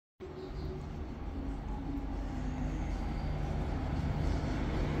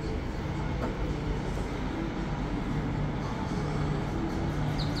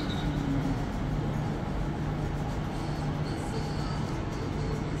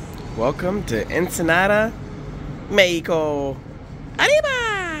Welcome to Ensenada Mexico.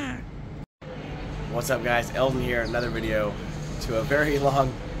 Arriba! What's up, guys? Eldon here. Another video to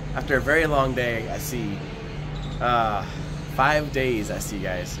after a very long day at sea. 5 days at sea,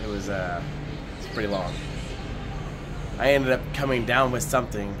 guys. It's pretty long. I ended up coming down with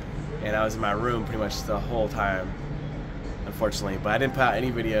something, and I was in my room pretty much the whole time, unfortunately. But I didn't put out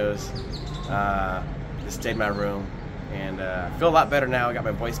any videos. Just stayed in my room, and I feel a lot better now. I got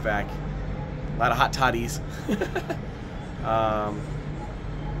my voice back. A lot of hot toddies.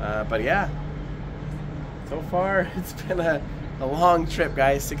 But yeah, so far it's been a long trip,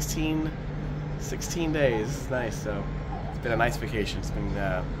 guys. 16 days. It's nice. So it's been a nice vacation. It's been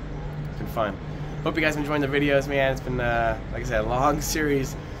fun. Hope you guys are enjoying the videos, man. It's been like I said, a long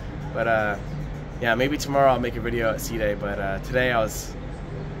series. But yeah, maybe tomorrow I'll make a video at sea day. But today I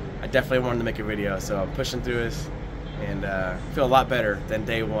definitely wanted to make a video, so I'm pushing through this and feel a lot better than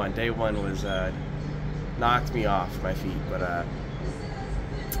day one. Day one was knocked me off my feet. But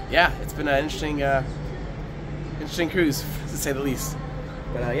yeah, it's been an interesting cruise, to say the least.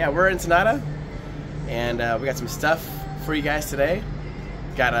 But yeah, we're in Ensenada, and we got some stuff for you guys today.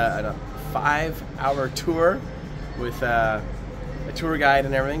 Got a 5-hour tour with a tour guide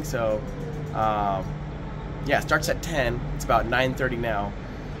and everything. So yeah, it starts at 10. It's about 9:30 now.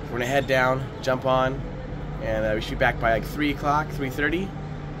 We're gonna head down, jump on, and we should be back by like 3 o'clock, 3:30.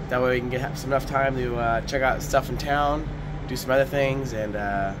 That way we can have enough time to check out stuff in town, do some other things, and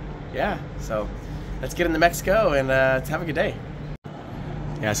yeah, so let's get into Mexico and let's have a good day.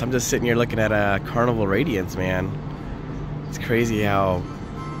 Yeah, so I'm just sitting here looking at Carnival Radiance, man. It's crazy how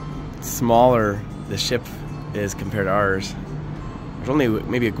smaller the ship is compared to ours. There's only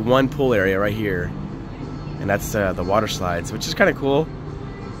maybe one pool area right here, and that's the water slides, which is kind of cool.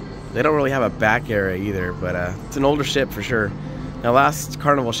 They don't really have a back area either, but it's an older ship for sure. Now, last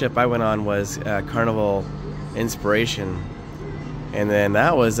Carnival ship I went on was Carnival Inspiration, and then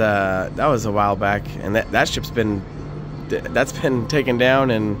that was a while back, and that ship's been taken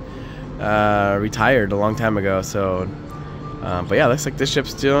down and retired a long time ago. So, but yeah, looks like this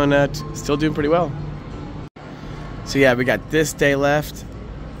ship's still doing pretty well. So yeah, we got this day left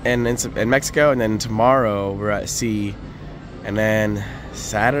in Mexico, and then tomorrow we're at sea, and then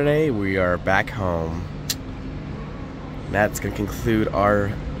Saturday we are back home. And that's gonna conclude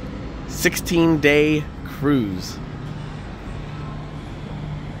our 16-day cruise.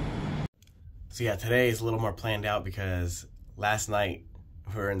 So yeah, today is a little more planned out because last night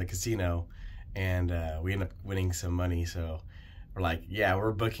we were in the casino and we ended up winning some money. So we're like, yeah,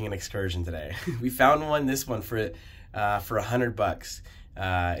 we're booking an excursion today. We found this one for $100.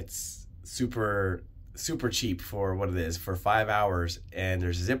 It's super cheap for what it is, for 5 hours, and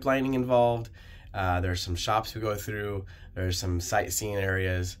there's zip lining involved. There's some shops we go through. There's some sightseeing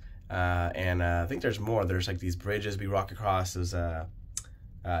areas, and I think there's more. There's like these bridges we walk across. There's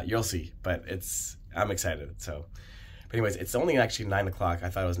you'll see, but I'm excited. So, but anyways, it's only actually 9 o'clock. I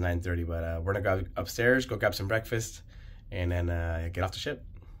thought it was 9:30, but we're gonna go upstairs, go grab some breakfast, and then get off the ship.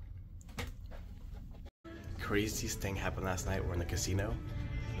 Craziest thing happened last night. We're in the casino.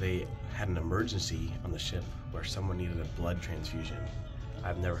 They had an emergency on the ship where someone needed a blood transfusion.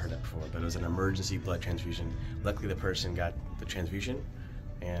 I've never heard that before, but it was an emergency blood transfusion. Luckily, the person got the transfusion,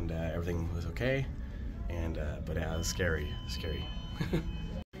 and everything was okay. And but yeah, it was scary.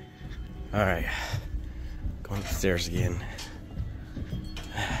 All right, going upstairs again.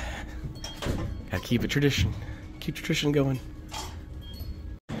 Gotta keep a tradition. Keep tradition going.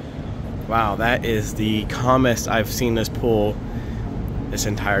 Wow, that is the calmest I've seen this pool this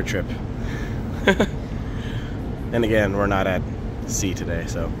entire trip. And again, we're not at sea today,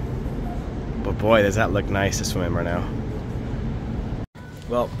 so, but boy, does that look nice to swim right now.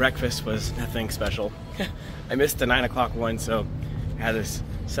 Well, breakfast was nothing special. I missed the 9 o'clock one, so I had to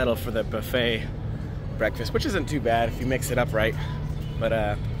settle for the buffet breakfast, which isn't too bad if you mix it up right.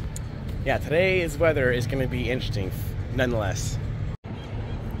 But yeah, today's weather is going to be interesting nonetheless.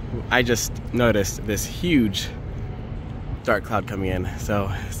 I just noticed this huge dark cloud coming in, so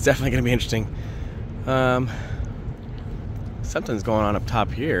it's definitely going to be interesting. Something's going on up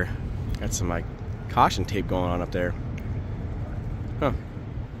top here. Got some like caution tape going on up there. Huh.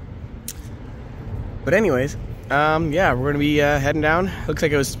 But anyways, yeah, we're gonna be heading down. Looks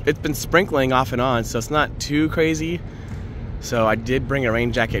like it's been sprinkling off and on, so it's not too crazy. So I did bring a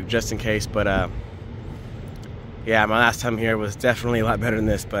rain jacket just in case, but yeah, my last time here was definitely a lot better than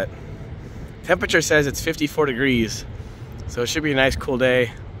this. But temperature says it's 54 degrees, so it should be a nice cool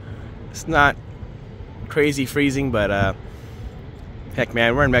day. It's not crazy freezing, but heck,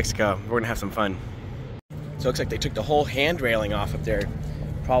 man, we're in Mexico. We're gonna have some fun. So it looks like they took the whole hand railing off up there.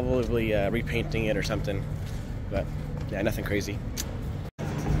 probably repainting it or something. But yeah, nothing crazy.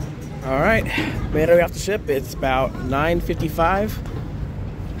 All right, made our way off the ship. It's about 9:55.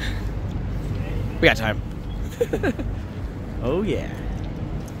 We got time. Oh yeah.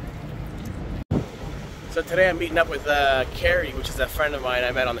 So today I'm meeting up with Carrie, which is a friend of mine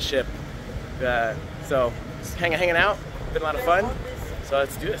I met on the ship. So just hanging out. Been a lot of fun. So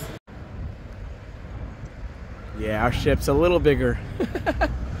let's do this. Yeah, our ship's a little bigger.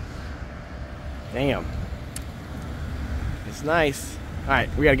 Damn. It's nice. All right,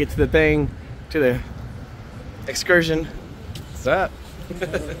 we gotta get to the thing, to the excursion. What's up?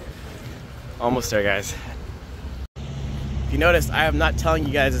 Almost there, guys. If you notice, I am not telling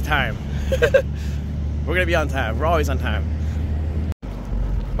you guys the time. We're gonna be on time. We're always on time.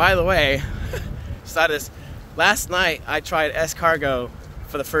 By the way, saw this. Last night I tried escargot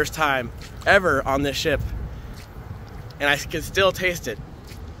for the first time ever on this ship, and I can still taste it.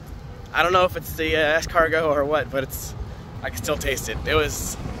 I don't know if it's the escargot or what, but I can still taste it. It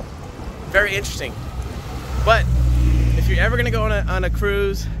was very interesting. But if you're ever gonna go on a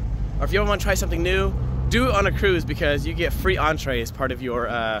cruise, or if you ever want to try something new, do it on a cruise because you get free entree as part of your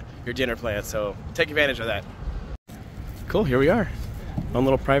dinner plan. So take advantage of that. Cool, here we are. One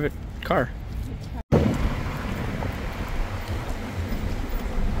little private car.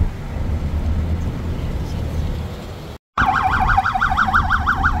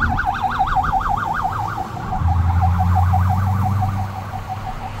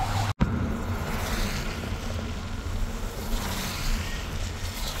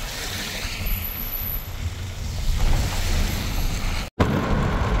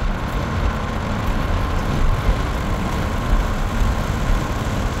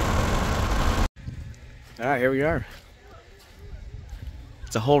 All right, here we are.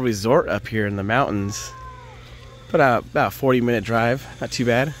 It's a whole resort up here in the mountains. About a 40-minute drive, not too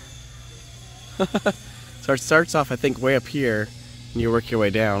bad. So it starts off, I think, way up here, and you work your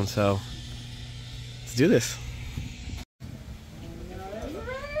way down. So let's do this.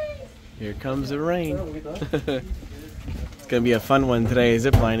 Here comes the rain. It's gonna be a fun one today,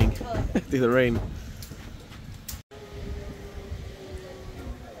 zip lining through the rain.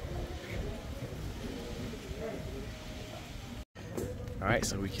 Alright,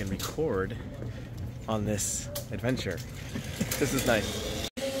 so we can record on this adventure. This is nice.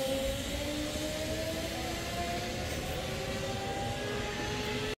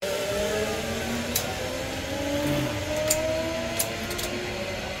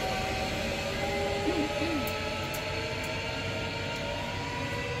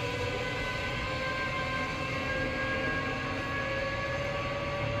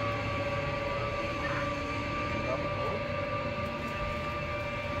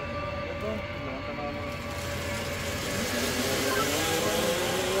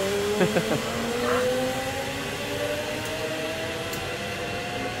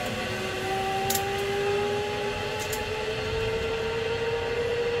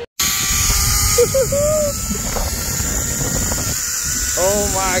 Oh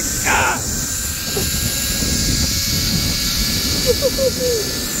my God!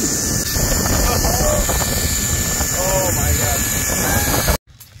 Oh my God!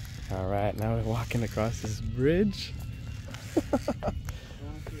 All right, now we're walking across this bridge.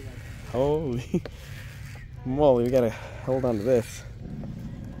 Holy moly, we gotta hold on to this.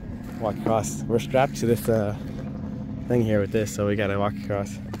 Walk across. We're strapped to this thing here with this, so we gotta walk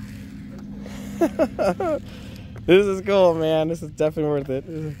across. This is cool, man. This is definitely worth it.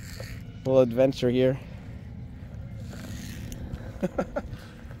 This is a little adventure here.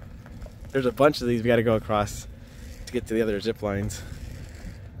 There's a bunch of these we gotta go across to get to the other zip lines.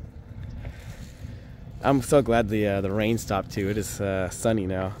 I'm so glad the rain stopped too. It is sunny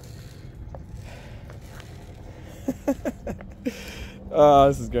now. Oh,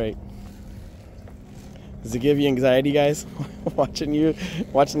 this is great. Does it give you anxiety, guys? watching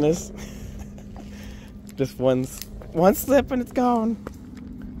this? Just one slip and it's gone.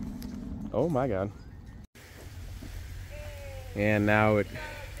 Oh my God. And now it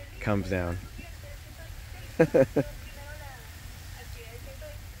comes down.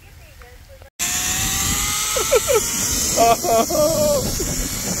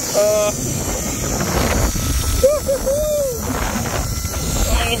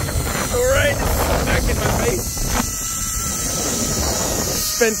 Alright, back in my face.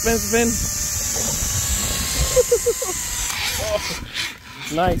 Spin. Oh,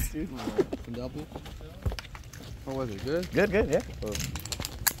 nice, dude. How was it? Good? Good, yeah. Oh.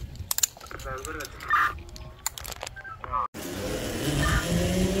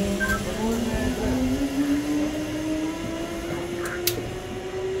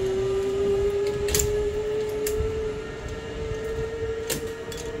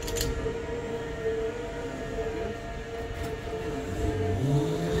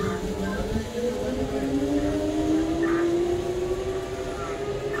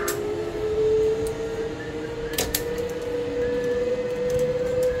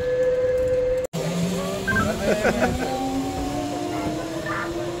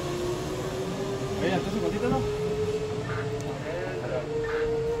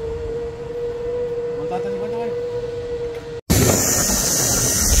 Yeah,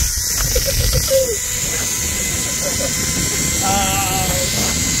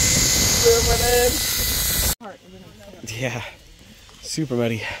 super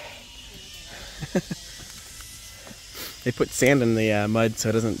muddy. They put sand in the mud so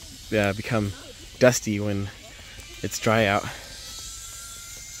it doesn't become dusty when it's dry out.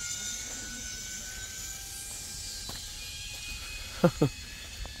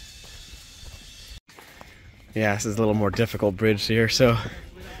 Yeah, this is a little more difficult bridge here, so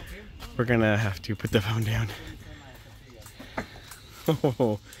we're gonna have to put the phone down.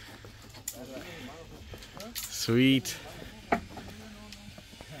 Oh, sweet.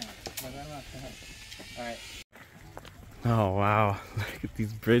 Oh wow, look at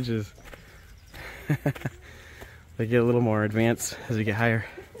these bridges. They get a little more advanced as we get higher.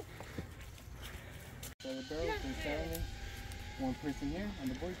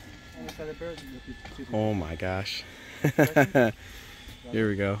 Oh my gosh. Here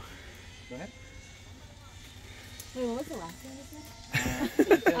we go. Go ahead. Wait, what was the last one?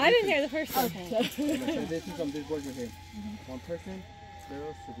 I didn't hear the first one. Okay. This is on this board right here. One person,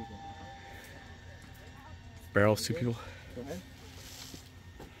 barrels, 2 people. Barrels, 2 people? Go ahead.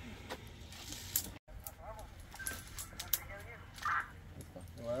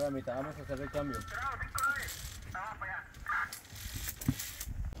 Ahora a mitad vamos a hacer el cambio.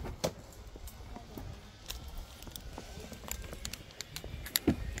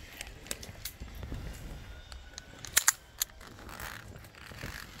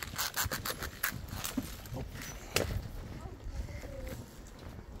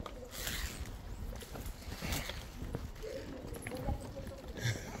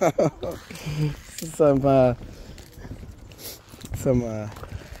 some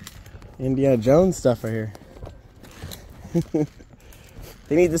Indiana Jones stuff right here.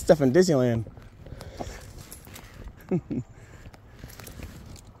 They need this stuff in Disneyland.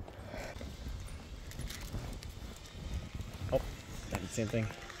 Oh, that's the same thing.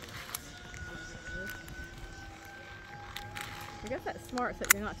 I guess that's smart so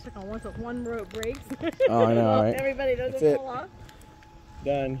you're not stuck on one, so if one rope breaks. Oh, I know, right? Everybody doesn't fall off.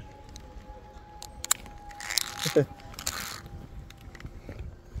 Done. There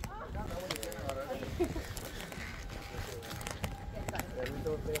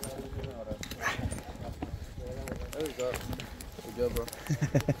we go. Good job, bro.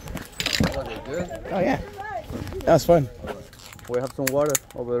 Good? Oh yeah. That was fun. We have some water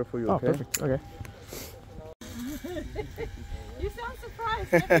over there for you, okay? Oh, perfect. Okay. You sound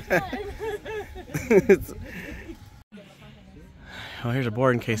surprised every time. Well, here's a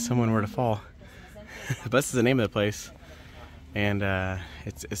board in case someone were to fall. But this is the name of the place, and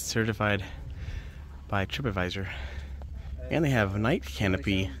it's certified by TripAdvisor, and they have night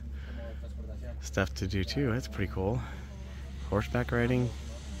canopy stuff to do too. That's pretty cool. Horseback riding,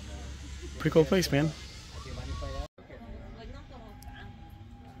 pretty cool place, man.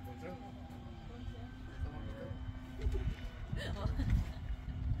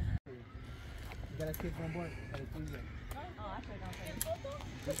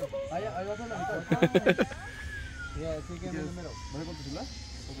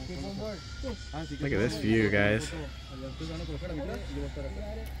 Look at this view, guys.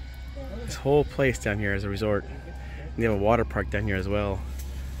 This whole place down here is a resort. And they have a water park down here as well,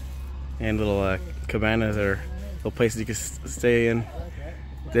 and little cabanas or little places you can stay in.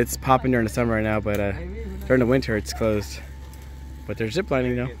 It's popping during the summer right now, but during the winter it's closed. But there's zip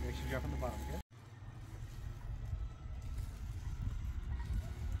lining though.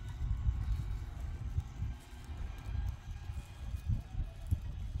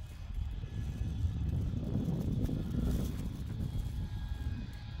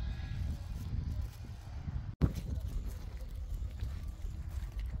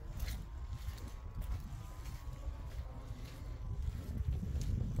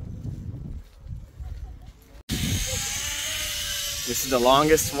 This is the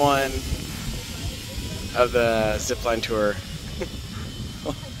longest one of the zipline tour.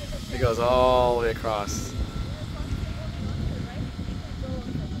 It goes all the way across.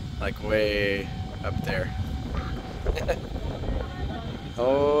 Like way up there.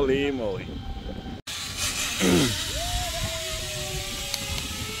 Holy moly.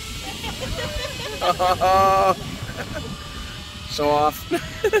 Show off.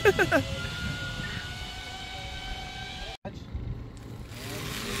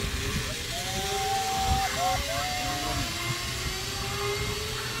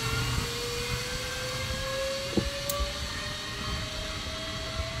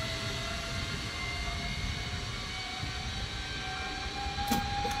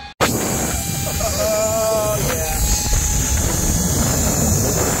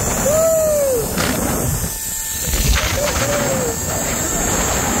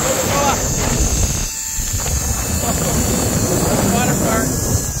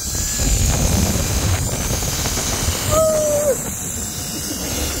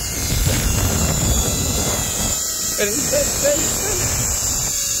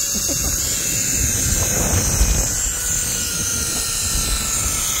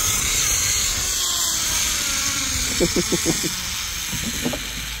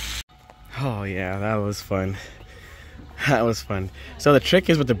 Oh yeah, that was fun. That was fun. So the trick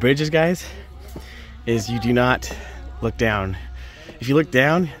is with the bridges, guys, is you do not look down. If you look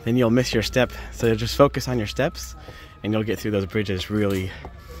down, then you'll miss your step. So just focus on your steps and you'll get through those bridges really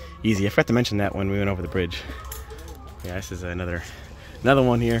easy. I forgot to mention that when we went over the bridge. Yeah, this is another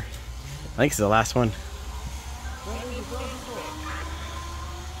one here. I think this is the last one.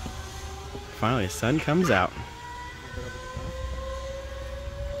 Finally, the sun comes out.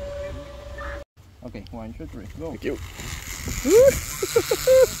 Okay, 1, 2, 3, go. Thank you.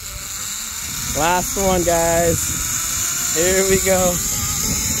 Last one, guys. Here we go.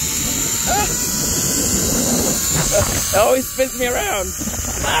 It always spins me around.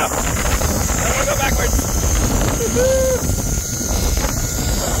 Wow. I don't want to go backwards.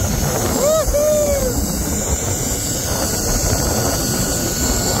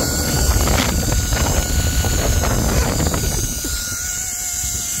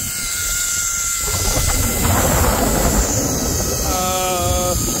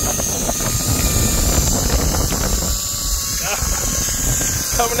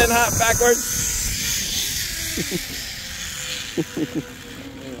 Coming in hot backwards.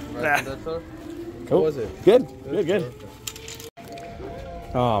 Cool. How was it? Good. Good.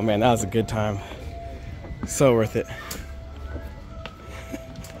 Oh man, that was a good time. So worth it.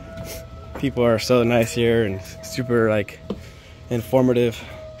 People are so nice here and super like informative.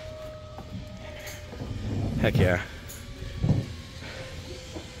 Heck yeah.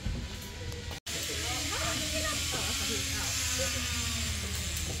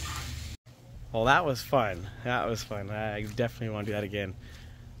 Well, that was fun. That was fun. I definitely want to do that again.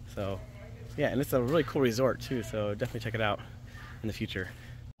 So, yeah, and it's a really cool resort too, so definitely check it out in the future.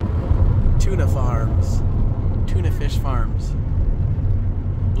 Tuna farms. Tuna fish farms.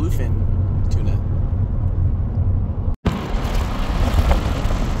 Bluefin tuna.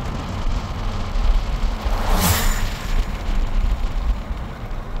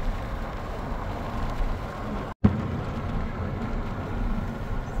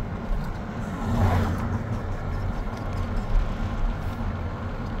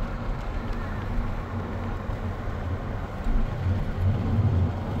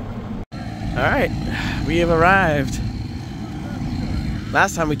 Alright, we have arrived.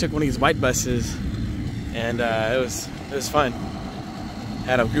 Last time we took one of these white buses and it was fun.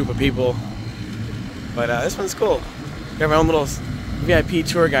 Had a group of people. But this one's cool. We have our own little VIP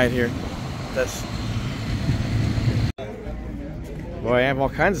tour guide here. Boy, I have all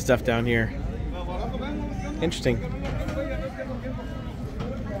kinds of stuff down here. Interesting.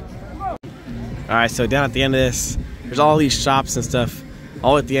 Alright, so down at the end of this, there's all these shops and stuff.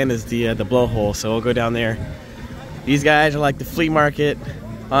 All at the end is the blowhole, so we'll go down there. These guys are like the flea market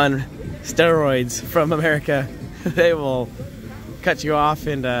on steroids from America. They will cut you off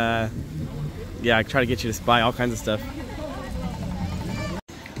and yeah, try to get you to buy all kinds of stuff.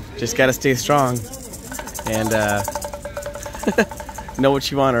 Just gotta stay strong and know what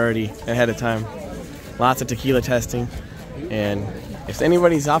you want already ahead of time. Lots of tequila testing, and if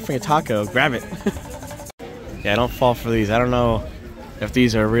anybody's offering a taco, grab it. Yeah, don't fall for these. I don't know if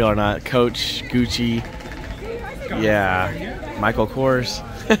these are real or not. Coach, Gucci, yeah, Michael Kors.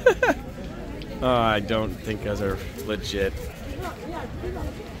 Oh, I don't think those are legit.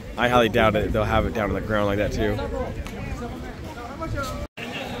 I highly doubt it. They'll have it down on the ground like that too.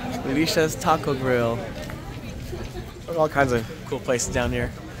 Alicia's Taco Grill. There's all kinds of cool places down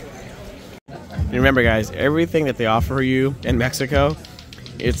here. And remember guys, everything that they offer you in Mexico,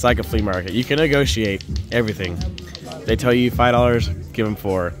 it's like a flea market. You can negotiate everything. They tell you $5, give them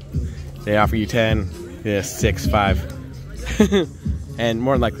 $4. They offer you 10, yeah, 6, 5. And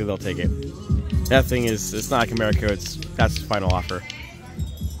more than likely they'll take it. That thing is, it's not like America, that's the final offer.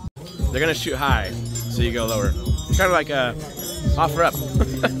 They're gonna shoot high, so you go lower. It's kind of like a offer up.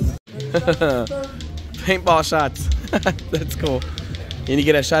 Paintball shots. That's cool. And you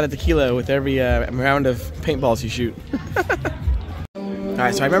get a shot of tequila with every round of paintballs you shoot.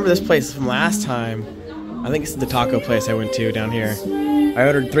 Alright, so I remember this place from last time. I think this is the taco place I went to down here. I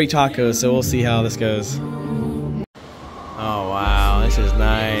ordered 3 tacos, so we'll see how this goes. Oh wow, this is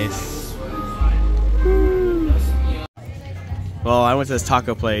nice. Well, I went to this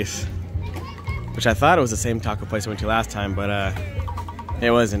taco place, which I thought it was the same taco place I went to last time, but it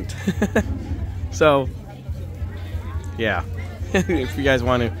wasn't. So, yeah. If you guys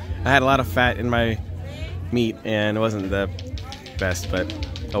want to, I had a lot of fat in my meat and it wasn't the best, but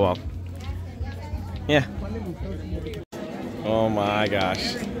oh well. Yeah. Oh my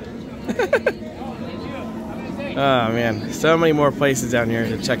gosh. Oh man, so many more places down here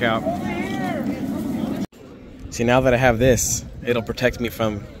to check out. See, now that I have this, it'll protect me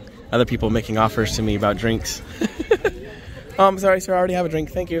from other people making offers to me about drinks. Oh, I'm sorry, sir, I already have a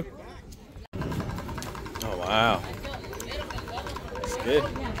drink, thank you. Oh wow. It's good.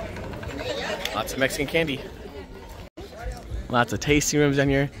 Lots of Mexican candy. Lots of tasting rooms down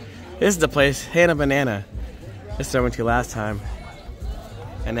here. This is the place, Hannah Banana. This is where I went to last time.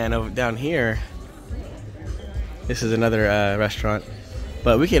 And then over down here, this is another restaurant.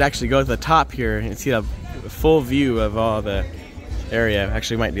 But we could actually go to the top here and see a full view of all the area.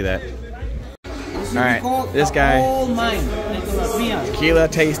 Actually, might do that. Alright, this guy, tequila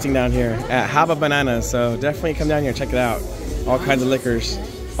tasting down here at Haba Bananas. So definitely come down here and check it out. All kinds of liquors,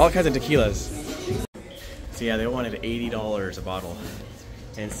 all kinds of tequilas. So yeah, they wanted $80 a bottle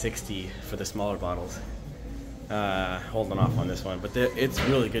and $60 for the smaller bottles. Holding off on this one, but it's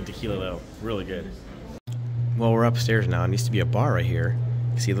really good tequila though, really good. Well, we're upstairs now. It used to be a bar right here.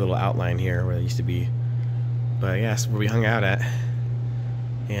 You see the little outline here where it used to be. But yeah, that's where we hung out at.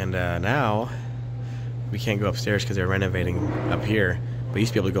 And now we can't go upstairs because they're renovating up here. But we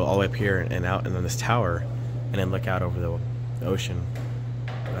used to be able to go all the way up here and out and then this tower and then look out over the ocean.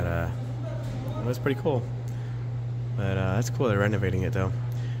 But it was pretty cool. But that's cool, they're renovating it though.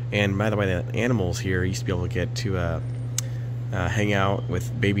 And by the way, the animals here used to be able to get to hang out with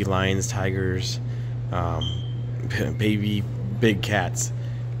baby lions, tigers, baby big cats.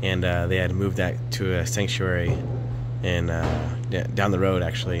 And they had moved that to a sanctuary in, down the road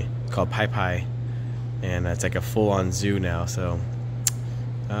actually, called Pai Pai. And it's like a full-on zoo now, so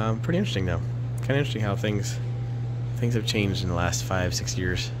pretty interesting though. Kind of interesting how things have changed in the last 5-6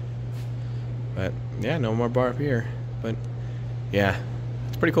 years. But yeah, no more bar up here. But yeah,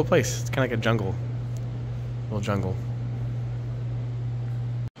 it's a pretty cool place. It's kind of like a jungle, little jungle.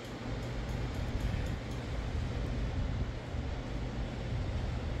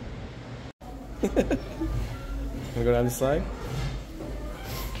 Wanna go down this slide?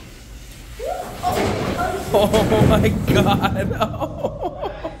 Oh my god!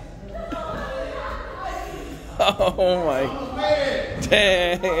 Oh, oh my!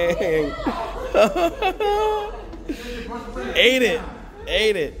 Dang! Ate it!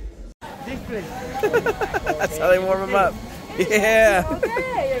 Ate it! That's how they warm them up. Yeah.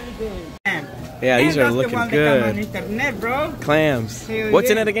 Yeah, these are looking good. Clams. What's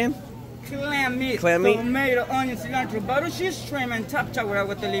in it again? Clam meat. Clam meat? Tomato, onion, cilantro, butter, cheese, shrimp, and top chocolate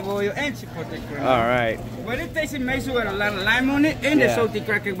with olive oil and chipotle cream. All right. But it tastes amazing with a lot of lime on it, and the salty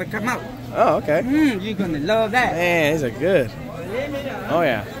cracker will come out. Oh, okay. You're gonna love that. Man, these are good. Oh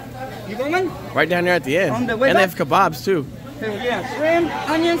yeah. You going? Right down there at the end. On the way and they back? have kebabs too. Yeah, shrimp,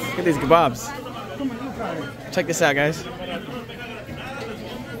 onions. Look at these kebabs. Come on, you try it. Check this out, guys.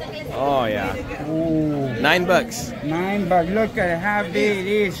 Oh yeah. Ooh. $9. $9. Look at how big it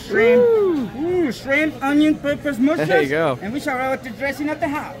is. Shrimp. Ooh, shrimp, onion, peppers, mushrooms. There you go. And we shall out the dressing at the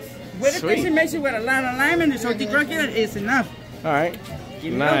house. With Sweet. it tastes with a lot of lime and the salty cracker is enough. All right.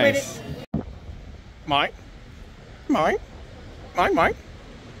 Keep Nice. Mine. Mine. Mine. Mine.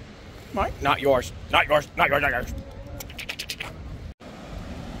 Mine. Not yours. Not yours. Not yours. Not yours.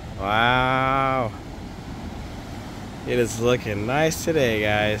 Wow. It is looking nice today,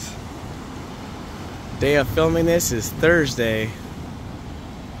 guys. Day of filming this is Thursday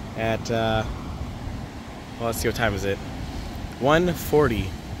at, well, let's see, what time is it? 1:40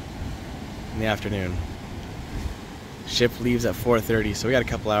 in the afternoon. Ship leaves at 4:30, so we got a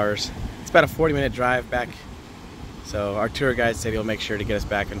couple hours. It's about a 40-minute drive back. So our tour guide said he'll make sure to get us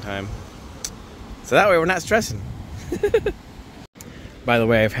back in time. So that way we're not stressing. By the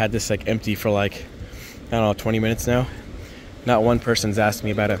way, I've had this like empty for like, I don't know, 20 minutes now. Not one person's asked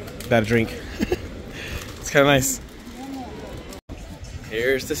me about a drink. It's kind of nice.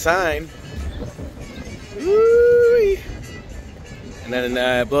 Here's the sign. Woo-wee. And then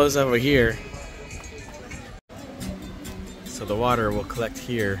it blows over here. So the water will collect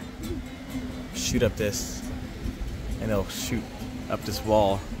here, shoot up this, and it'll shoot up this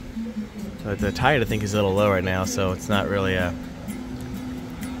wall. But the tide, I think, is a little low right now, so it's not really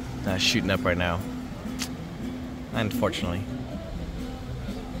not shooting up right now, unfortunately.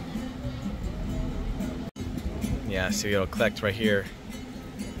 Yeah, so it'll collect right here,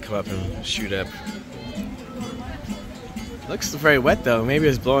 come up and shoot up. Looks very wet though. Maybe it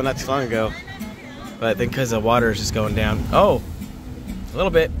was blowing not too long ago, but I think because the water is just going down. Oh, a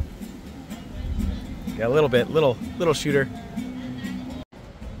little bit. Got a little bit, little shooter.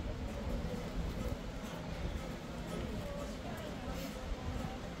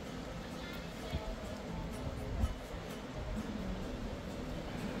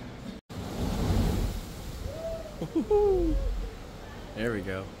 There we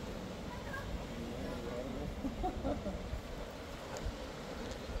go.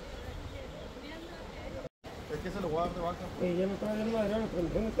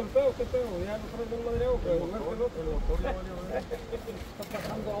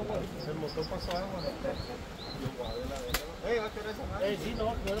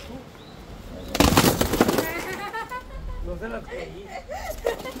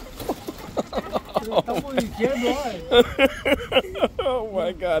 Oh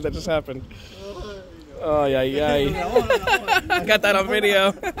my God, that just happened. Oh yeah, yeah. Got that on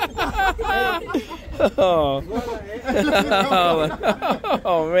video. Oh.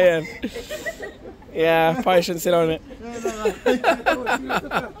 Oh man. Yeah, probably shouldn't sit on it.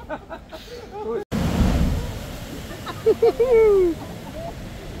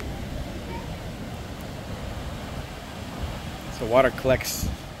 So water collects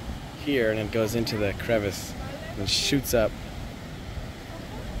here and it goes into the crevice and shoots up.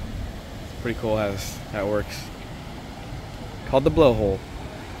 It's pretty cool how it works. Called the blowhole.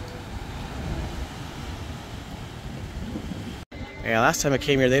 Yeah, last time I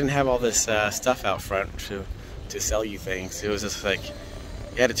came here, they didn't have all this stuff out front to sell you things. It was just like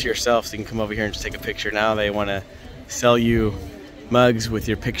you had it to yourself, so you can come over here and just take a picture. Now they want to sell you mugs with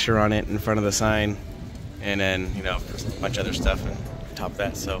your picture on it in front of the sign, and then a bunch of other stuff on top of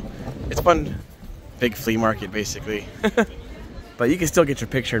that. So it's fun, big flea market basically. But you can still get your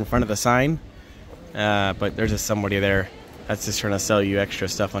picture in front of the sign. But there's just somebody there that's just trying to sell you extra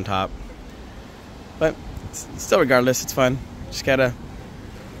stuff on top. But still, regardless, it's fun. Just gotta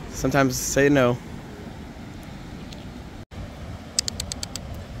sometimes say no.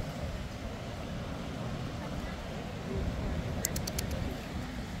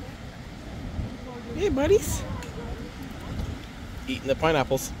 Hey, buddies. Eating the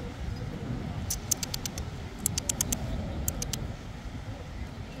pineapples.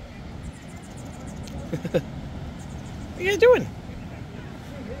 What you guys doing?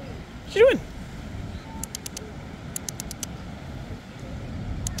 What you doing?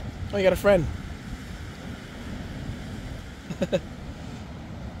 Oh, you got a friend.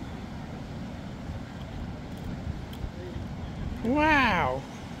 Wow.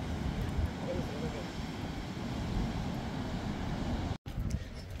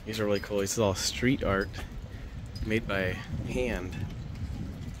 These are really cool. This is all street art made by hand.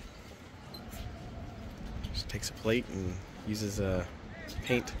 Just takes a plate and uses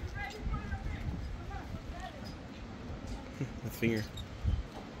paint with finger.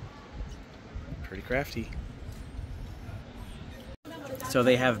 Pretty crafty. So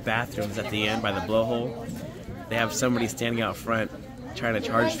they have bathrooms at the end by the blowhole. They have somebody standing out front trying to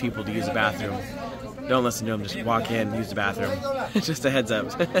charge people to use the bathroom. Don't listen to them, just walk in, use the bathroom. Just a heads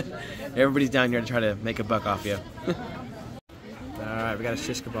up. Everybody's down here to try to make a buck off you. Alright, we got a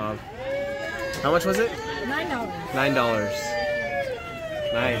shish kebab. How much was it? $9.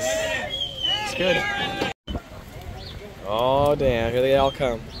 $9. Nice. It's good. Oh damn, here they all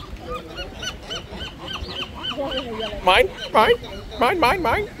come. Mine, mine, mine, mine,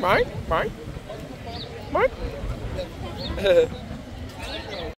 mine, mine, mine, mine.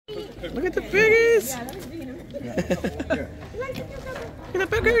 Look at the piggies! Look at the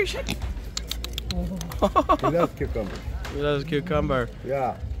piggies! He loves cucumber. He loves cucumber.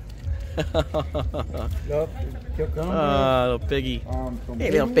 Yeah. Love cucumber. Oh, little piggy.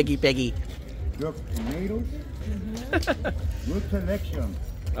 Hey, little piggy. Look, tomatoes. Good selection.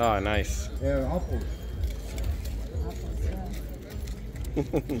 Oh, nice. They're apples.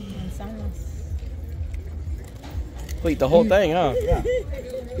 We'll eat the whole thing, huh? Yeah.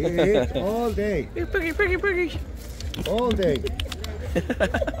 Eat all day. Piggy. All day.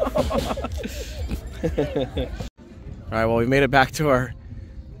 Alright, well, we made it back to our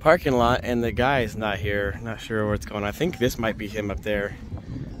parking lot and the guy is not here. Not sure what's going on. I think this might be him up there.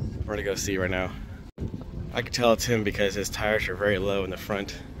 We're gonna go see right now. I can tell it's him because his tires are very low in the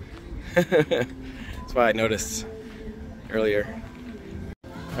front. That's why I noticed earlier.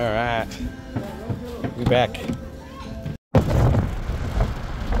 Alright, we're back.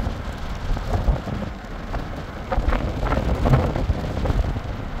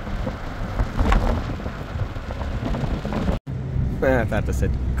 I thought this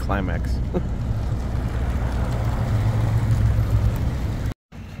said climax.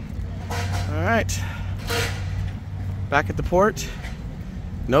 Alright, back at the port.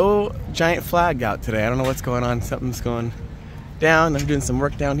 No giant flag out today. I don't know what's going on. Something's going down. I'm doing some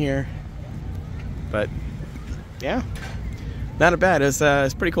work down here. But yeah, not bad.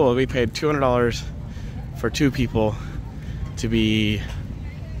 It's pretty cool. We paid $200 for 2 people to be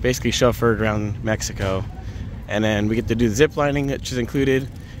basically chauffeured around Mexico. and then we get to do the zip lining, which is included.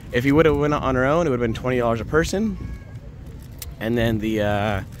 If you would have went on our own, it would have been $20 a person. And then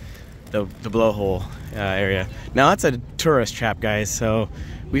the blowhole area. Now that's a tourist trap, guys. So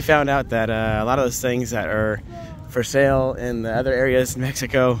we found out that a lot of those things that are for sale in the other areas in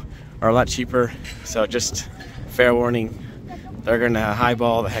Mexico are a lot cheaper. So just fair warning, they're gonna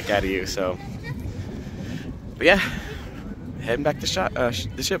highball the heck out of you. So, but yeah, heading back to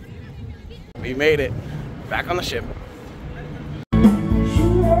the ship. We made it back on the ship.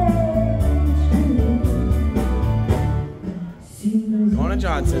 Going to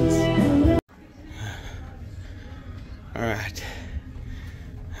Johnson's. All right.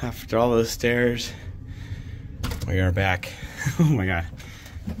 After all those stairs, we are back. Oh my God,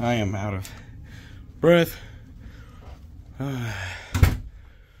 I am out of breath.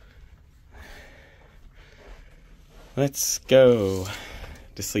 Let's go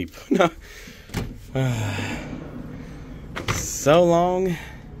to sleep. No. So long,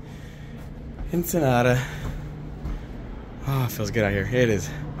 Ensenada. Oh, it feels good out here. It is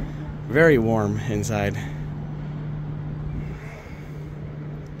very warm inside.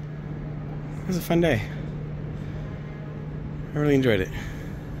 It was a fun day. I really enjoyed it.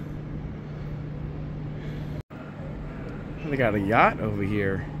 They got a yacht over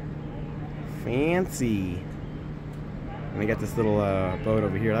here. Fancy. And they got this little boat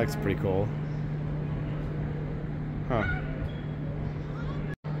over here. That looks pretty cool. Huh.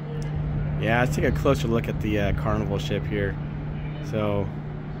 Yeah, let's take a closer look at the Carnival ship here. So,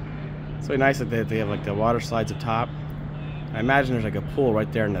 it's really nice that they have like the water slides up top. I imagine there's like a pool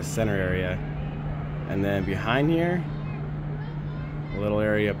right there in the center area. And then behind here, a little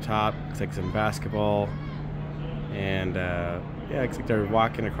area up top. Looks like some basketball. And yeah, it looks like they're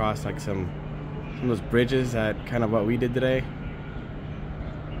walking across like some of those bridges that kind of what we did today.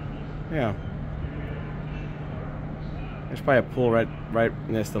 Yeah. There's probably a pool right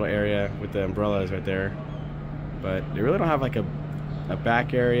in this little area with the umbrellas right there. But they really don't have like a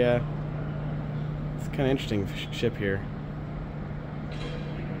back area. It's kind of interesting ship here.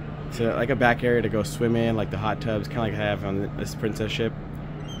 So like a back area to go swim in, like the hot tubs, kind of like I have on this Princess ship.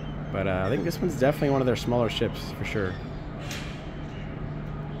 But I think this one's definitely one of their smaller ships for sure.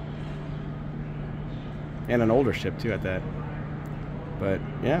 And an older ship too at that. But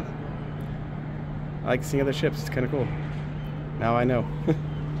yeah, I like seeing other ships. It's kind of cool. Now I know.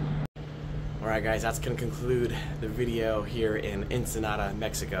 Alright guys, that's going to conclude the video here in Ensenada,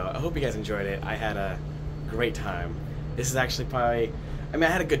 Mexico. I hope you guys enjoyed it. I had a great time. This is actually probably, I mean,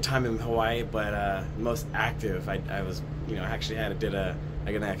 I had a good time in Hawaii, but most active. I was, you know, actually did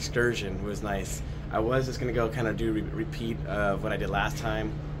like an excursion. It was nice. I was just going to go kind of do repeat of what I did last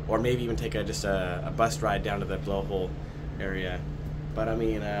time, or maybe even take just a bus ride down to the blowhole area. But I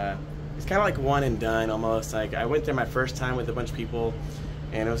mean, it's kind of like one and done almost. Like I went there my first time with a bunch of people,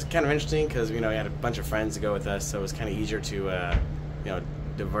 and it was kind of interesting because, you know, we had a bunch of friends to go with us, so it was kind of easier to, you know,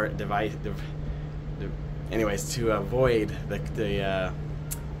 anyways, to avoid the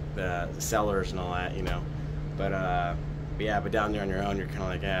sellers and all that, you know. But yeah, but down there on your own, you're kind of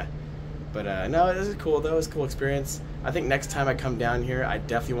like, yeah. But no, this is cool though. It's a cool experience. I think next time I come down here, I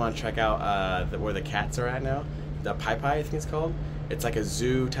definitely want to check out where the cats are at now. The Pai Pai, I think it's called. It's like a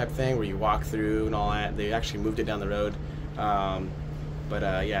zoo type thing where you walk through and all that. They actually moved it down the road. But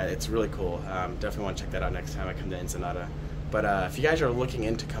yeah, it's really cool. Definitely want to check that out next time I come to Ensenada. But if you guys are looking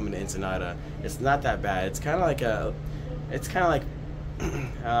into coming to Ensenada, it's not that bad. It's kind of like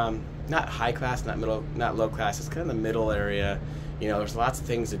not high class, not middle, not low class. It's kind of the middle area. You know, there's lots of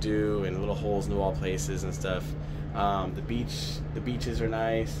things to do and little holes in the wall places and stuff. The beaches are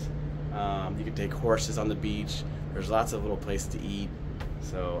nice. You can take horses on the beach. There's lots of little places to eat.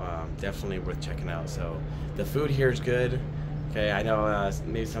 So definitely worth checking out. So the food here is good. Okay, I know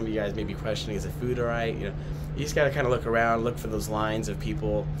maybe some of you guys may be questioning, is the food all right? You know, you just got to kind of look around, look for those lines of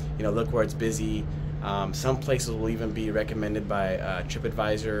people. You know, look where it's busy. Some places will even be recommended by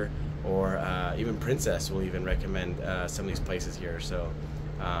TripAdvisor, or even Princess will even recommend some of these places here. So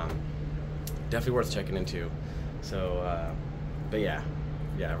definitely worth checking into. So, but yeah,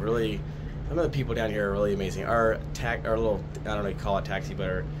 really, some of the people down here are really amazing. Our little, I don't know if you call it taxi,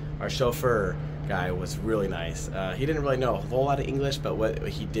 but our chauffeur guy was really nice. He didn't really know a whole lot of English, but what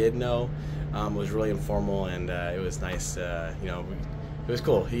he did know was really informal, and it was nice. You know, it was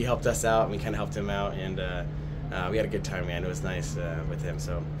cool. He helped us out, and we kind of helped him out, and we had a good time, man. It was nice with him.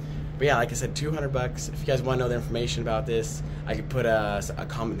 So, but yeah, like I said, $200. If you guys want to know the information about this, I could put a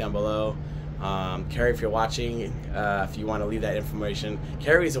comment down below. Carrie, if you're watching, if you want to leave that information.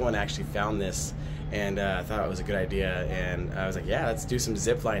 Carrie's the one that actually found this, and thought it was a good idea, and I was like, yeah, let's do some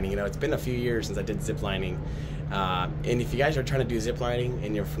zip lining. You know, it's been a few years since I did zip lining, And if you guys are trying to do zip lining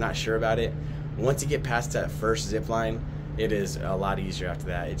and you're not sure about it, once you get past that first zip line, it is a lot easier after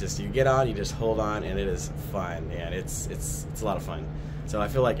that. It just, you get on, you just hold on, and it is fun, and it's a lot of fun. So I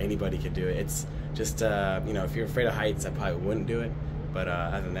feel like anybody could do it. It's just you know, if you're afraid of heights, I probably wouldn't do it. But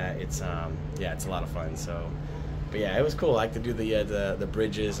other than that, it's yeah, it's a lot of fun. So, but yeah, it was cool. I like to do the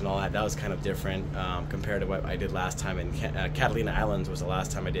bridges and all that. That was kind of different compared to what I did last time. And Catalina Islands was the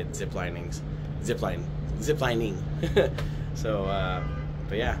last time I did zip lining. So,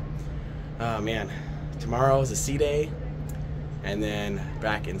 but yeah, oh man, tomorrow is a sea day, and then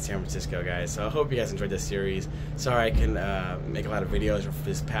back in San Francisco, guys. So I hope you guys enjoyed this series. Sorry I can make a lot of videos for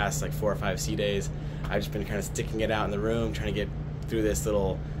this past like 4 or 5 sea days. I've just been kind of sticking it out in the room, trying to get through this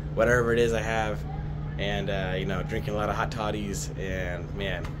little whatever it is I have, and you know, drinking a lot of hot toddies, and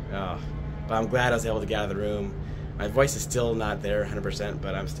man, oh, but I'm glad I was able to get out of the room. My voice is still not there 100%,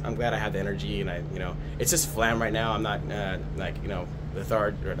 but I'm glad I have the energy, and you know, it's just phlegm right now. I'm not like, you know,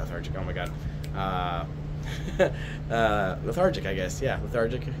 lethargic. Oh my god, lethargic, I guess. Yeah,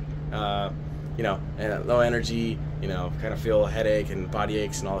 lethargic. You know, and low energy. You know, kind of feel a headache and body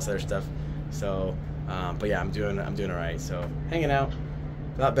aches and all this other stuff. So, but yeah, I'm doing all right. So, hanging out,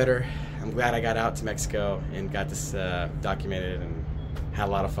 a lot better. I'm glad I got out to Mexico and got this documented and had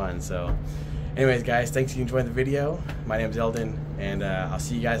a lot of fun. So, anyways, guys, thanks for enjoying the video. My name's Eldon, and I'll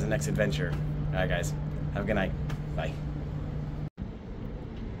see you guys in the next adventure. All right, guys, have a good night. Bye.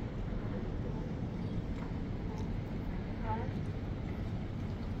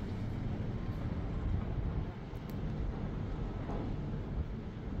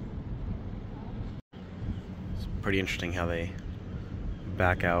 Pretty interesting how they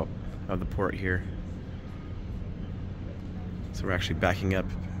back out of the port here. So we're actually backing up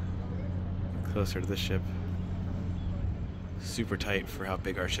closer to the ship. Super tight for how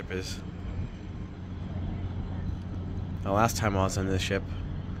big our ship is. The last time I was on this ship,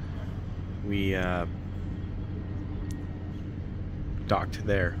 we docked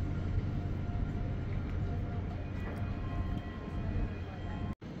there.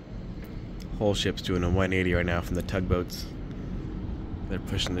 Whole ship's doing a 180 right now from the tugboats. They're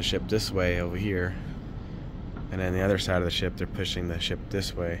pushing the ship this way over here, and then the other side of the ship, they're pushing the ship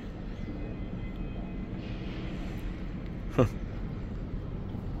this way.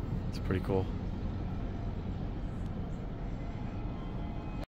 It's pretty cool.